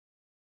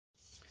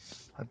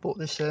I bought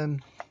this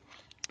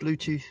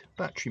Bluetooth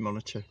battery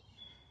monitor.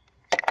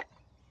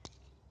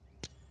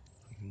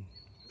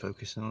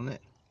 Focusing on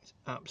it, it's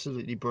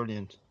absolutely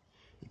brilliant.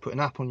 You put an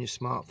app on your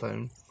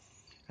smartphone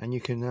and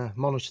you can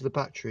monitor the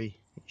battery.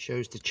 It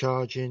shows the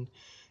charging,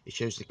 it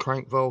shows the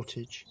crank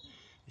voltage,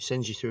 it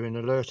sends you through an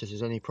alert if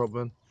there's any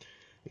problem.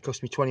 It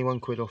cost me 21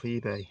 quid off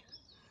eBay.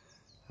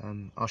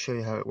 I'll show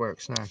you how it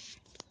works now.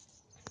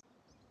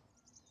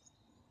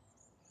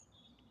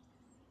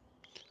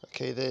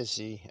 Okay, there's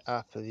the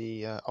app of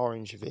the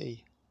Orange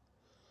V.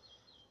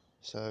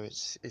 So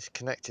it's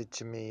connected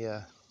to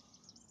my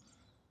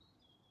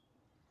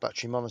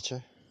battery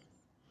monitor.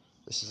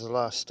 This is the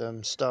last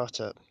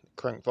startup.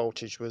 Crank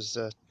voltage was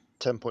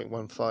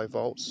 10.15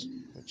 volts,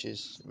 which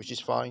is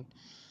fine.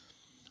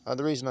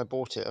 The reason I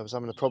bought it, I was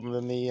having a problem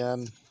with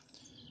the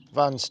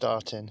van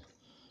starting.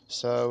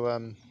 So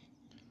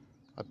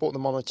I bought the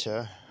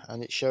monitor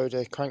and it showed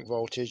a crank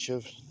voltage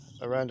of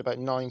around about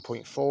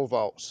 9.4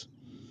 volts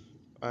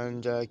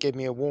and gave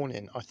me a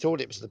warning. I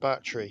thought it was the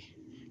battery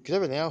because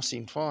everything else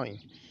seemed fine.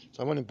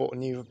 So I went and bought a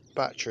new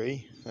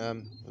battery,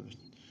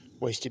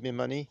 wasted my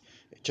money.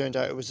 It turned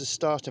out it was the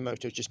starter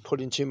motor just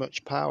putting too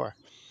much power.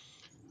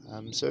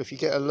 So if you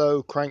get a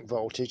low crank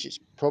voltage, it's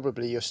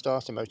probably your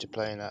starter motor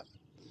playing up.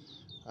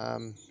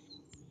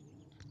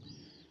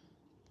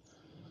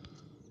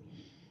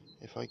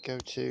 If I go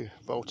to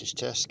voltage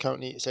test,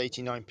 currently it's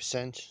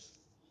 89%,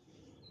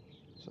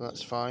 so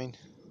that's fine.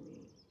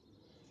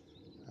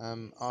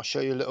 I'll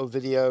show you a little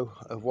video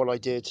of what I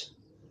did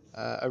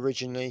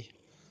originally,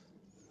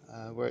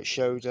 where it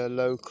showed a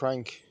low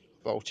crank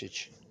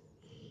voltage.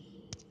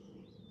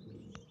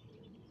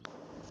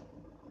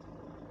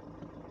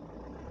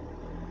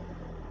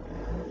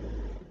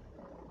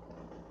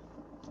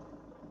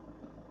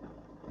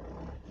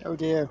 Oh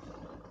dear.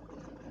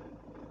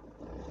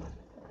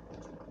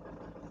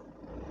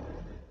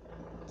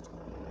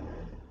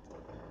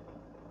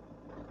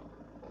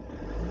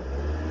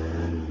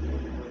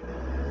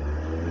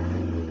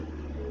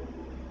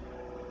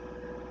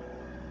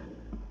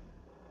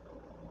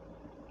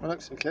 Well,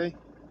 looks okay.